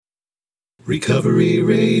Recovery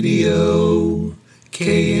Radio,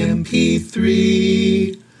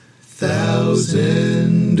 KMP3,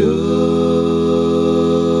 1000 Oaks.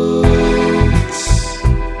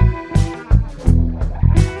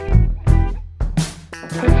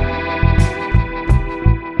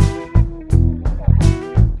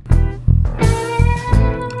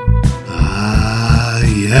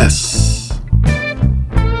 Yes.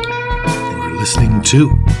 You're listening to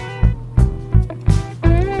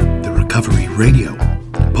the Recovery Radio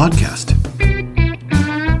podcast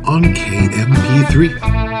on KMP3.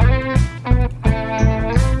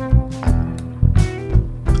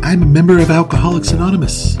 I'm a member of Alcoholics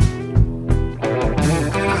Anonymous, and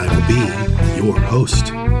I will be your host.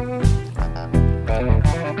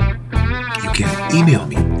 You can email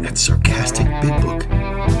me at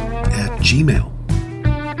sarcasticbigbook@gmail.com.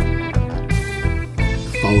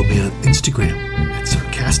 Follow me on Instagram at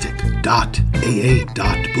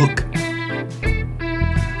sarcastic.aa.book.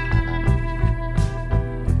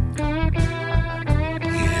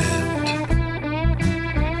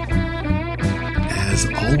 And as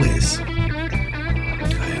always, I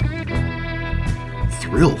am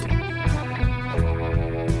thrilled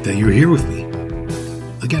that you're here with me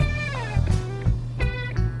again.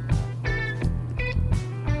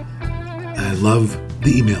 I love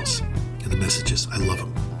the emails and the messages. I love them.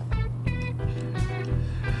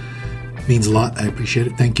 Means a lot. I appreciate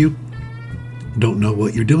it. Thank you. Don't know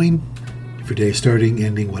what you're doing, if your day is starting,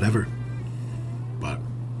 ending, whatever. But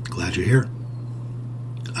glad you're here.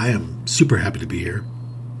 I am super happy to be here.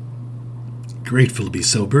 Grateful to be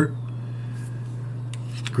sober.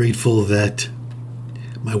 Grateful that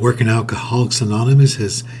my work in Alcoholics Anonymous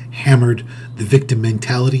has hammered the victim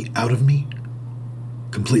mentality out of me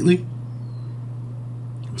completely.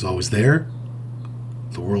 It was always there.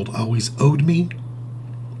 The world always owed me.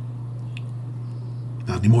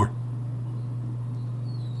 Not anymore.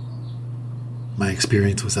 My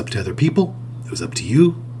experience was up to other people. It was up to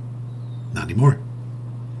you. Not anymore.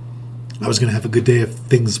 I was going to have a good day if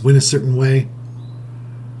things went a certain way.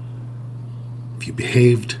 If you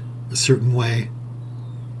behaved a certain way.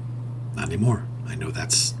 Not anymore. I know I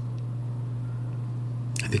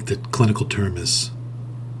think the clinical term is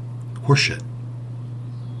horseshit.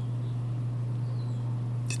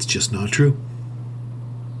 It's just not true.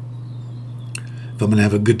 If I'm going to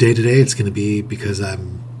have a good day today, it's going to be because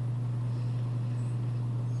I'm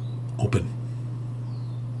open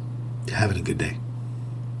to having a good day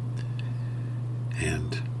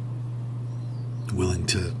and willing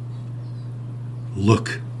to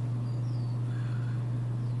look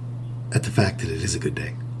at the fact that it is a good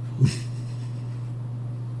day.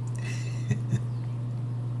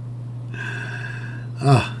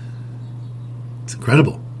 It's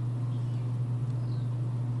incredible.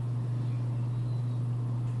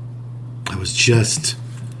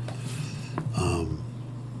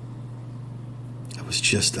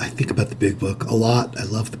 I think about the Big Book a lot. I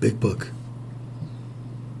love the Big Book.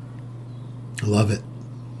 I love it.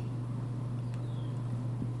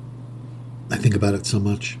 I think about it so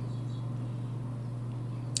much.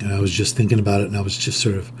 And I was just thinking about it, and I was just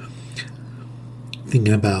sort of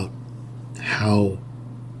thinking about how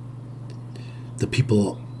the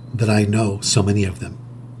people that I know, so many of them,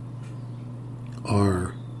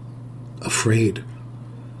 are afraid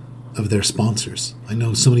of their sponsors. I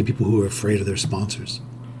know so many people who are afraid of their sponsors.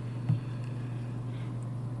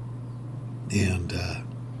 And it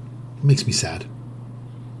makes me sad.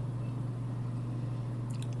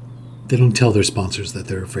 They don't tell their sponsors that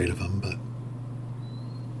they're afraid of them, but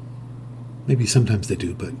maybe sometimes they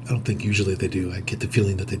do, but I don't think usually they do. I get the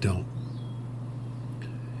feeling that they don't.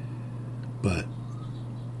 But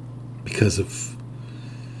because of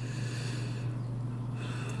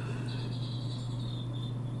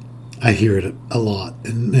I hear it a lot,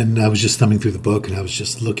 and I was just thumbing through the book, and I was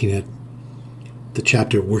just looking at the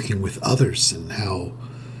chapter working with others, and how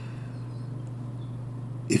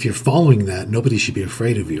if you're following that, nobody should be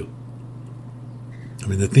afraid of you. I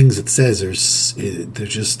mean, the things it says they're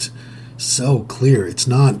just so clear. It's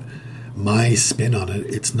not my spin on it.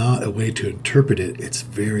 It's not a way to interpret it. It's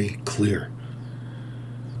very clear.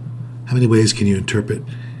 How many ways can you interpret?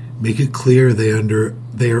 Make it clear they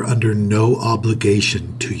are under no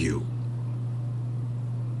obligation to you.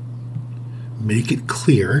 Make it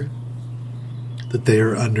clear that they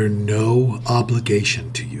are under no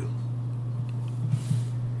obligation to you.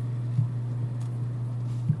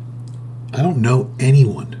 I don't know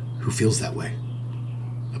anyone who feels that way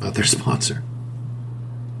about their sponsor.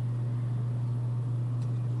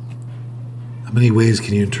 How many ways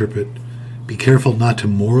can you interpret? Be careful not to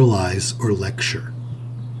moralize or lecture.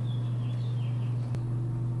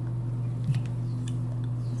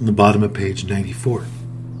 On the bottom of page 94,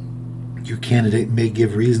 your candidate may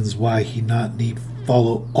give reasons why he not need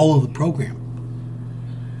follow all of the program.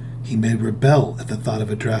 He may rebel at the thought of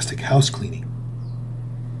a drastic house cleaning.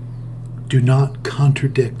 Do not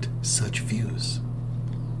contradict such views.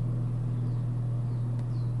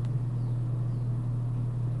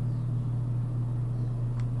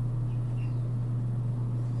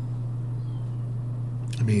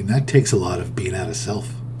 I mean, that takes a lot of being out of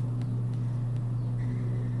self.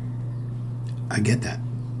 I get that.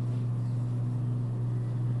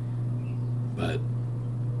 But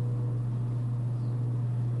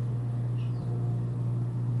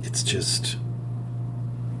it's just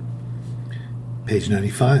page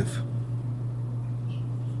 95.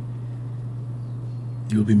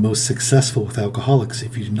 You will be most successful with alcoholics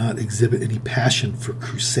if you do not exhibit any passion for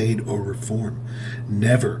crusade or reform.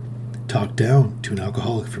 Never talk down to an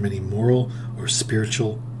alcoholic from any moral or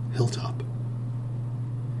spiritual hilltop.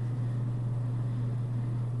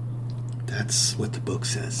 That's what the book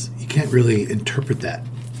says. You can't really interpret that.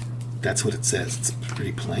 That's what it says. It's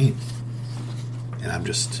pretty plain. And I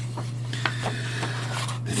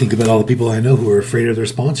think about all the people I know who are afraid of their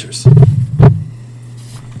sponsors. Man,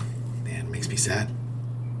 it makes me sad.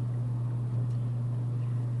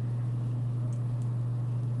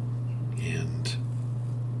 And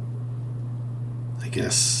I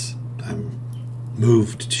guess I'm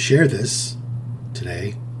moved to share this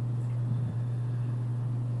today.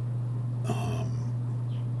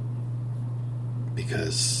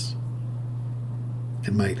 Because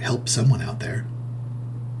it might help someone out there,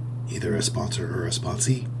 either a sponsor or a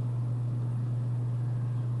sponsee.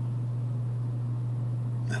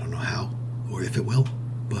 I don't know how or if it will,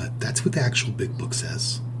 but that's what the actual big book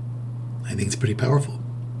says. I think it's pretty powerful.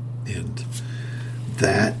 And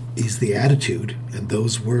that is the attitude, and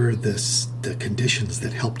those were the conditions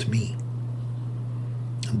that helped me.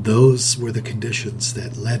 And those were the conditions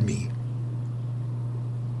that led me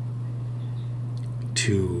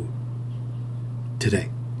to today.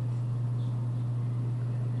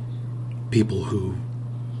 People who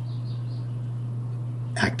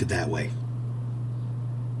acted that way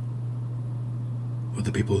were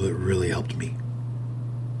the people that really helped me.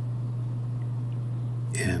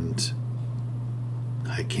 And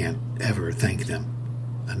I can't ever thank them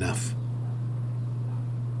enough.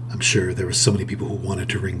 I'm sure there were so many people who wanted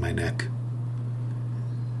to wring my neck,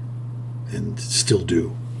 and still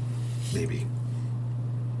do, maybe.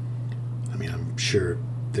 I mean, I'm sure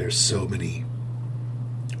there's so many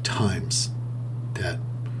times that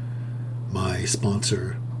my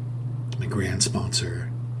sponsor, my grand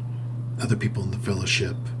sponsor, other people in the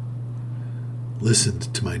fellowship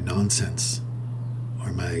listened to my nonsense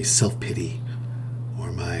or my self-pity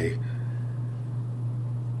or my,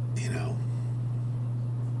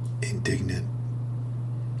 indignant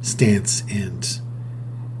stance and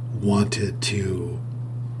wanted to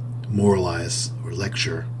moralize or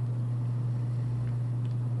lecture.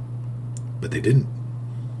 But they didn't.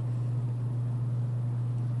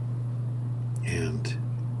 And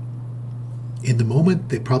in the moment,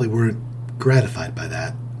 they probably weren't gratified by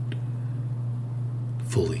that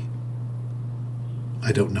fully.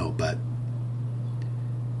 I don't know, but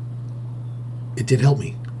it did help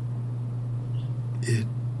me. It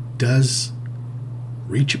does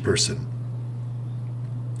reach a person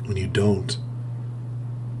when you don't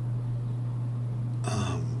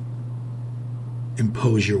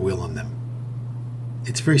impose your will on them.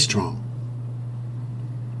 It's very strong.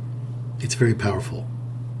 It's very powerful.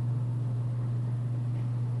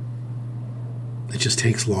 It just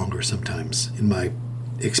takes longer sometimes, in my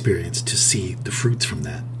experience, to see the fruits from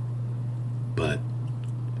that. But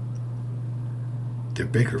they're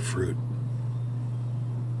bigger fruit.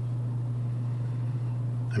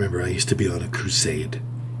 I remember I used to be on a crusade.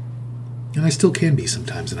 And I still can be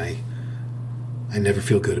sometimes, and I never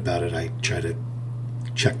feel good about it. I try to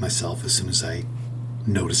check myself as soon as I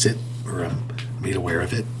notice it or I'm made aware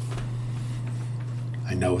of it.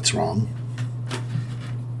 I know it's wrong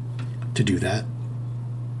to do that.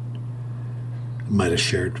 I might have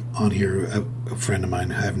shared on here a friend of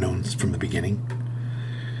mine I've known from the beginning.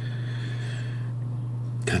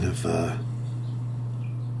 Kind of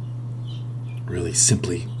really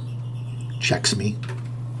simply checks me.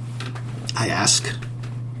 I ask.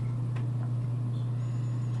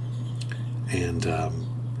 And,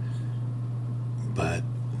 but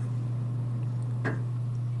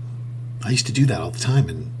I used to do that all the time,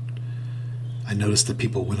 and I noticed that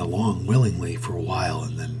people went along willingly for a while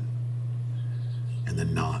and then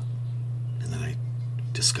not. And then I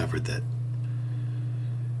discovered that,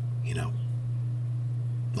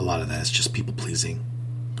 a lot of that is just people pleasing,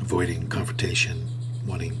 avoiding confrontation,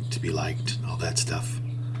 wanting to be liked and all that stuff.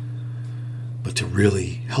 But to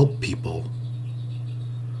really help people,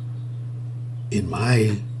 in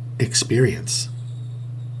my experience,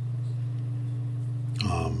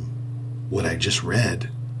 what I just read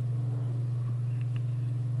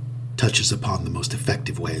touches upon the most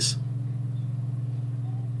effective ways.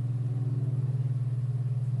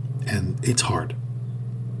 And it's hard.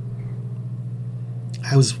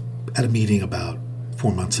 I was at a meeting about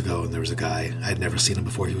 4 months ago, and there was a guy, I had never seen him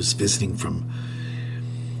before. He was visiting from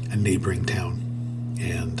a neighboring town,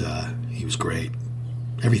 and he was great.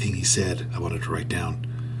 Everything he said, I wanted to write down.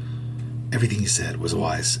 Everything he said was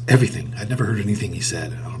wise. Everything. I'd never heard anything he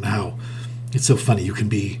said. I don't know how. It's so funny. You can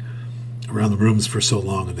be around the rooms for so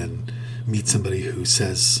long and then meet somebody who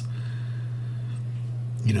says,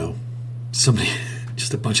 somebody,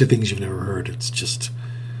 just a bunch of things you've never heard. It's just,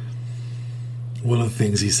 one of the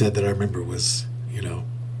things he said that I remember was,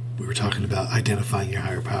 we were talking about identifying your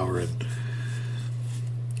higher power,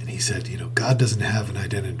 and he said, God doesn't have an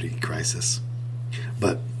identity crisis.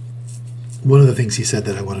 But one of the things he said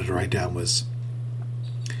that I wanted to write down was,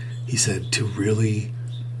 he said, to really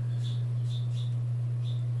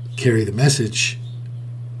carry the message,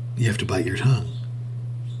 you have to bite your tongue.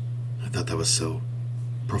 I thought that was so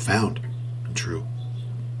profound and true.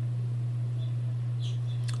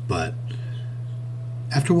 But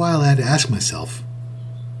after a while, I had to ask myself,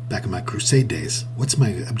 back in my crusade days, what's my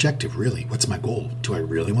objective really? What's my goal? Do I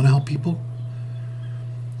really want to help people?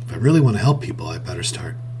 If I really want to help people, I better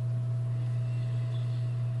start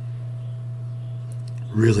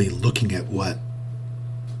really looking at what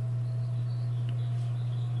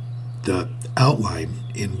the outline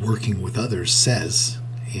in working with others says,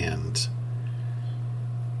 and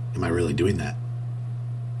am I really doing that?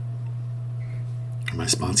 Are my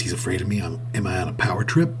sponsees afraid of me? Am I on a power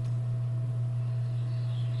trip?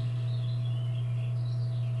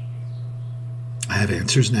 I have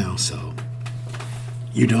answers now, so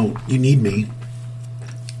you need me.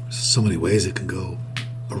 There's so many ways it can go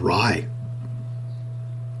awry.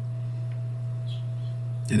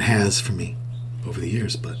 And has for me over the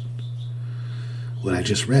years, but what I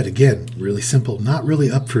just read, again, really simple, not really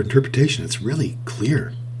up for interpretation. It's really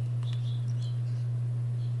clear.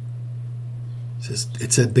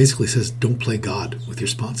 It basically says, don't play God with your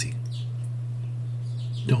sponsee.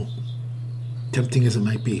 Don't. Tempting as it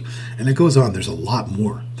might be. And it goes on. There's a lot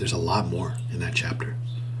more. There's a lot more in that chapter.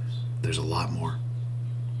 There's a lot more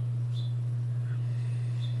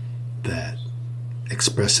that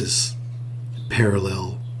expresses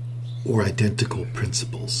parallel or identical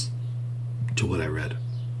principles to what I read.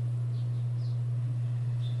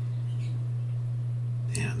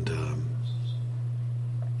 And,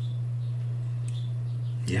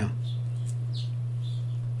 yeah.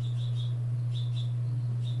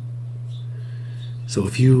 So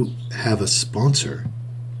if you have a sponsor,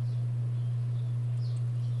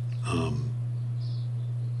 I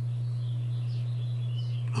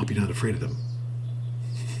hope you're not afraid of them.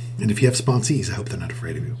 And if you have sponsees, I hope they're not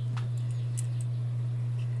afraid of you.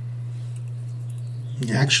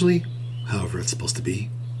 Actually, however it's supposed to be,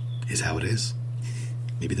 is how it is.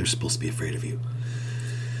 Maybe they're supposed to be afraid of you.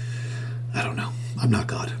 I don't know. I'm not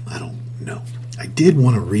God. I don't know. I did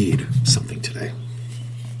want to read something today.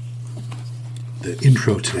 The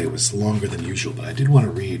intro today was longer than usual, but I did want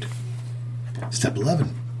to read Step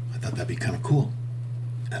 11. I thought that'd be kind of cool.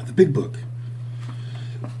 Out of the big book.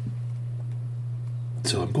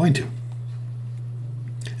 So I'm going to.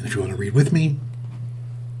 And if you want to read with me,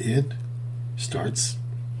 it starts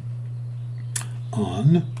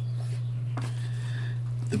on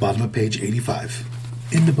the bottom of page 85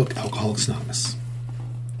 in the book Alcoholics Anonymous.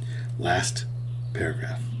 Last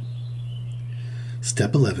paragraph.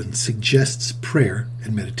 Step 11 suggests prayer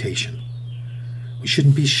and meditation. We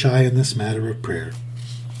shouldn't be shy in this matter of prayer.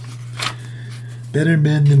 Better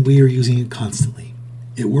men than we are using it constantly.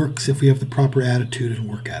 It works if we have the proper attitude and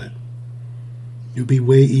work at it. It'd be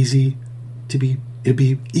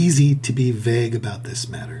easy to be vague about this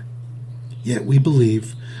matter. Yet we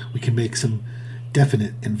believe we can make some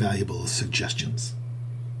definite and valuable suggestions.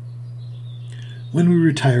 When we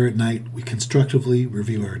retire at night, we constructively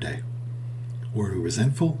review our day. Were we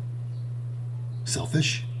resentful,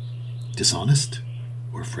 selfish, dishonest,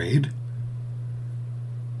 or afraid?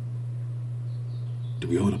 Do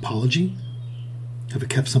we owe an apology? Have we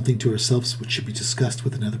kept something to ourselves which should be discussed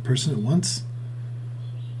with another person at once?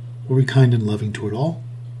 Were we kind and loving toward all?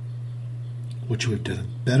 What should we have done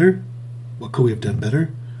better? What could we have done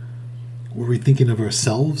better? Were we thinking of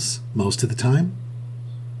ourselves most of the time?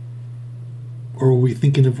 Or were we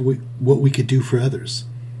thinking of what we could do for others,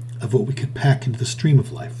 of what we could pack into the stream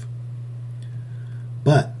of life?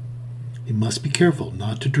 But we must be careful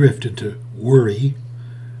not to drift into worry,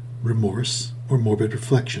 remorse, or morbid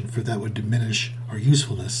reflection, for that would diminish our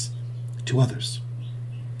usefulness to others.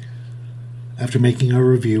 After making our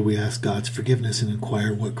review, we ask God's forgiveness and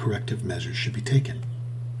inquire what corrective measures should be taken.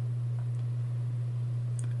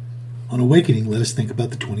 On awakening, let us think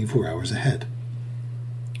about the 24 hours ahead.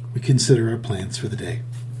 We consider our plans for the day.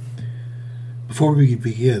 Before we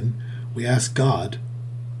begin, we ask God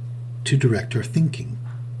to direct our thinking.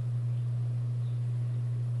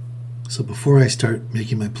 So before I start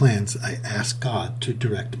making my plans, I ask God to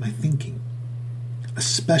direct my thinking,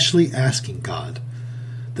 especially asking God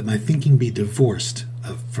that my thinking be divorced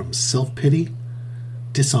from self-pity,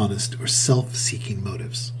 dishonest, or self-seeking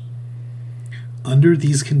motives. Under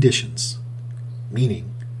these conditions,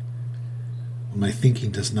 meaning when my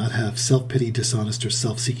thinking does not have self-pity, dishonest, or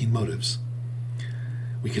self-seeking motives,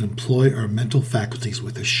 we can employ our mental faculties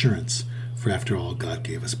with assurance, for after all, God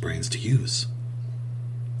gave us brains to use.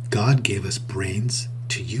 God gave us brains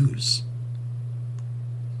to use.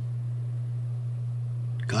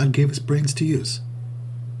 God gave us brains to use.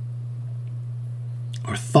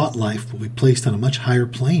 Our thought life will be placed on a much higher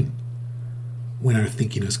plane when our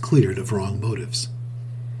thinking is cleared of wrong motives.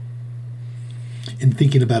 In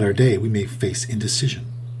thinking about our day, we may face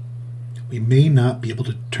indecision. We may not be able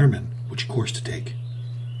to determine which course to take.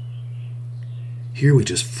 Here we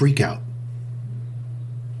just freak out.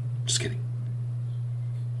 Just kidding.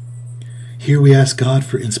 Here we ask God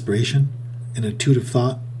for inspiration, an intuitive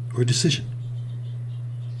thought, or a decision.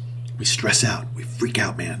 We stress out. We freak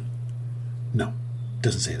out, man. No, it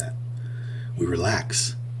doesn't say that. We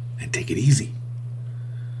relax and take it easy.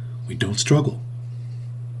 We don't struggle.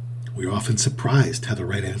 We are often surprised how the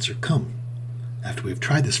right answer comes after we have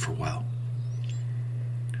tried this for a while.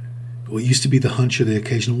 What used to be the hunch or the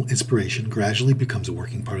occasional inspiration gradually becomes a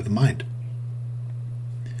working part of the mind.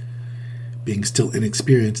 Being still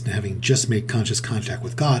inexperienced and having just made conscious contact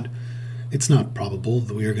with God, it's not probable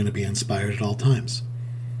that we are going to be inspired at all times.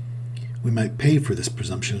 We might pay for this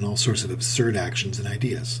presumption in all sorts of absurd actions and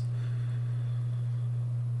ideas.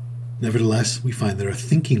 Nevertheless, we find that our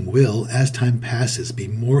thinking will, as time passes, be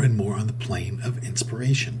more and more on the plane of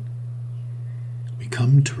inspiration. We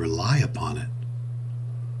come to rely upon it.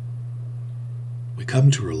 We come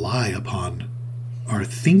to rely upon our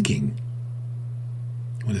thinking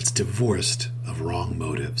when it's divorced of wrong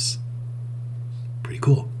motives. Pretty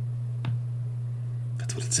cool.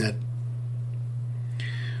 That's what it said.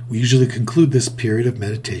 We usually conclude this period of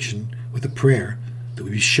meditation with a prayer that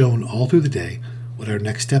we be shown all through the day what our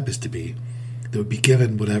next step is to be, that would be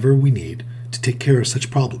given whatever we need to take care of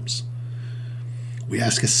such problems. We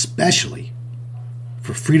ask especially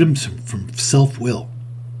for freedom from self-will,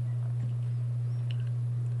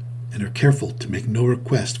 and are careful to make no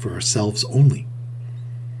request for ourselves only.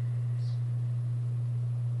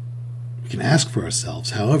 We can ask for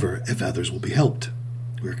ourselves, however, if others will be helped.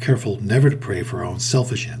 We are careful never to pray for our own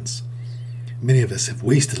selfish ends. Many of us have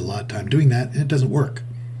wasted a lot of time doing that, and it doesn't work.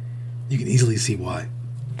 You can easily see why.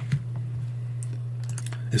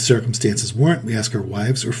 If circumstances warrant, we ask our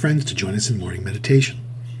wives or friends to join us in morning meditation.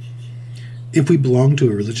 If we belong to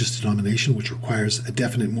a religious denomination which requires a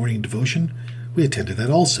definite morning devotion, we attend to that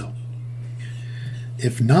also.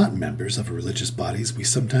 If not members of religious bodies, we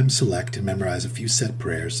sometimes select and memorize a few set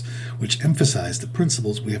prayers which emphasize the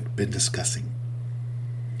principles we have been discussing.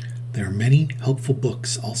 There are many helpful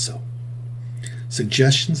books also.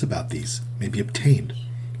 Suggestions about these may be obtained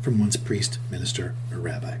from one's priest, minister, or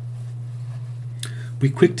rabbi. Be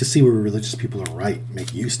quick to see where religious people are right,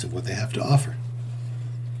 make use of what they have to offer.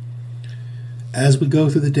 As we go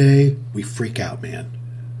through the day, we freak out, man.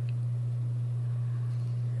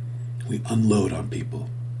 We unload on people.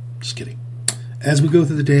 Just kidding. As we go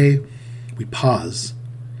through the day, we pause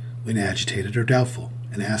when agitated or doubtful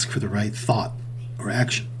and ask for the right thought or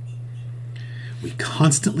action. We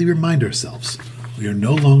constantly remind ourselves we are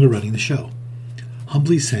no longer running the show,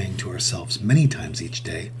 humbly saying to ourselves many times each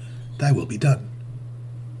day, "Thy will be done."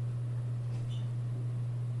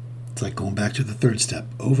 It's like going back to the third step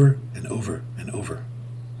over and over and over.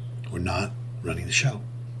 We're not running the show.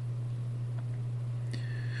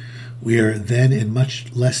 We are then in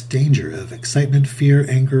much less danger of excitement, fear,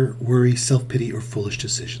 anger, worry, self-pity, or foolish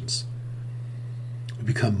decisions. We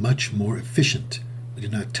become much more efficient. We do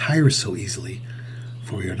not tire so easily,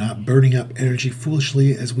 for we are not burning up energy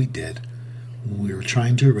foolishly as we did when we were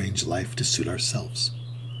trying to arrange life to suit ourselves.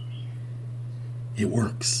 It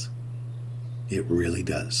works. It really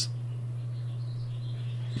does.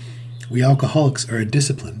 We alcoholics are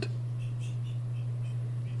disciplined.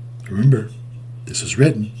 Remember, this was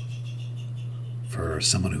written for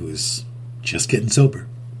someone who is just getting sober.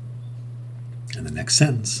 And the next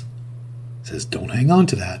sentence says, don't hang on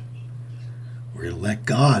to that. We're going to let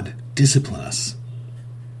God discipline us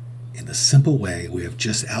in the simple way we have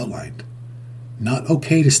just outlined. Not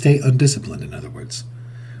okay to stay undisciplined, in other words.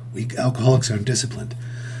 We alcoholics are undisciplined.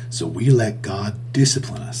 So we let God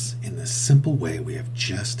discipline us in the simple way we have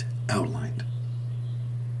just outlined.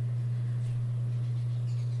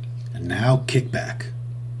 And now kick back.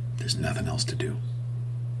 There's nothing else to do.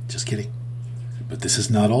 Just kidding. But this is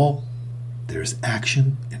not all. There is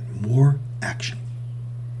action and more action.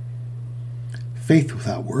 Faith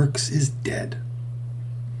without works is dead.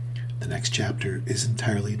 The next chapter is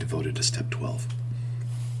entirely devoted to step 12.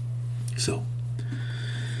 So,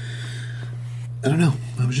 I don't know.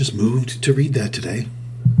 I was just moved to read that today.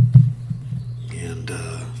 And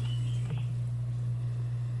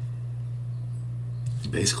it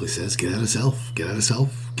basically says, get out of self, get out of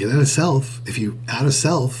self, get out of self. If you're out of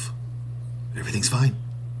self, everything's fine.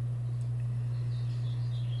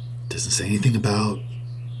 It doesn't say anything about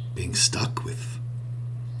being stuck with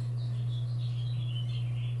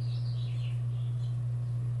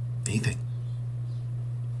anything.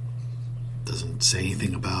 It doesn't say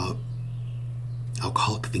anything about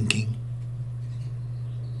alcoholic thinking.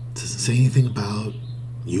 It doesn't say anything about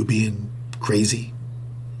you being crazy,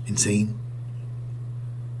 insane,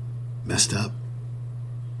 messed up,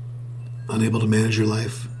 unable to manage your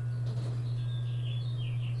life.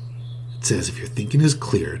 It says if your thinking is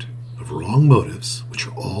cleared of wrong motives, which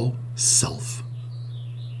are all self,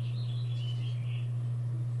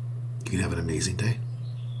 you can have an amazing day.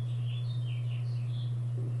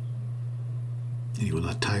 And you will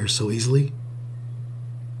not tire so easily.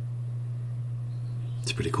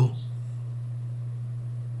 It's pretty cool.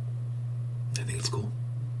 I think it's cool.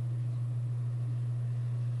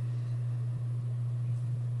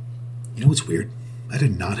 You know what's weird? I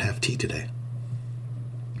did not have tea today.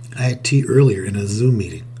 I had tea earlier in a Zoom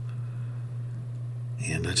meeting.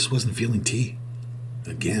 And I just wasn't feeling tea.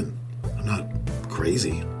 Again, I'm not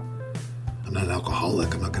crazy. I'm not an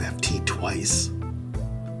alcoholic. I'm not going to have tea twice.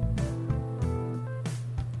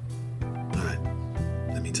 All right.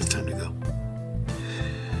 That means it's time to go.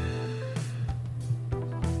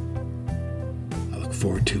 I look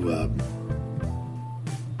forward to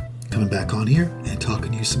coming back on here and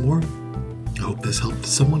talking to you some more. I hope this helped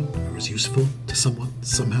someone or was useful to someone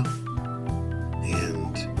somehow.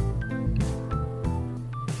 And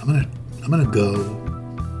I'm gonna go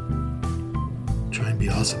try and be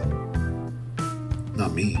awesome.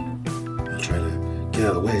 Not me. I'll try to get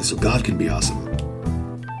out of the way so God can be awesome.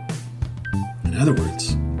 In other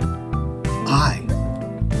words, I'm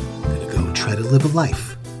gonna go try to live a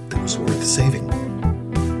life that was worth saving.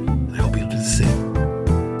 And I hope you'll do the same.